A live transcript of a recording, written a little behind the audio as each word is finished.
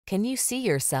Can you see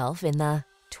yourself in the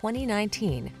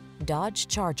 2019 Dodge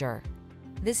Charger?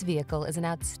 This vehicle is an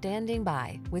outstanding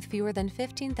buy with fewer than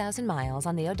 15,000 miles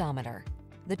on the odometer.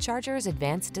 The Charger's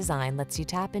advanced design lets you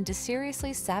tap into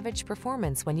seriously savage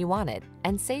performance when you want it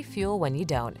and save fuel when you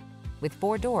don't. With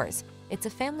 4 doors, it's a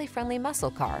family-friendly muscle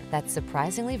car that's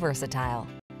surprisingly versatile.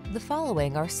 The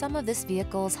following are some of this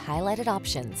vehicle's highlighted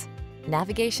options: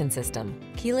 navigation system,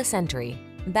 keyless entry,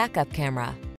 backup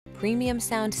camera, premium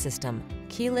sound system,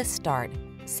 keyless start,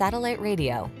 satellite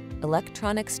radio,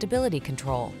 electronic stability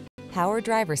control, power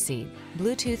driver seat,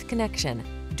 Bluetooth connection,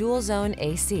 dual zone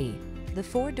AC, the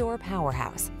 4-door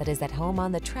powerhouse that is at home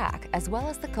on the track as well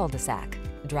as the cul-de-sac.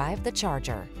 Drive the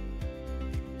Charger.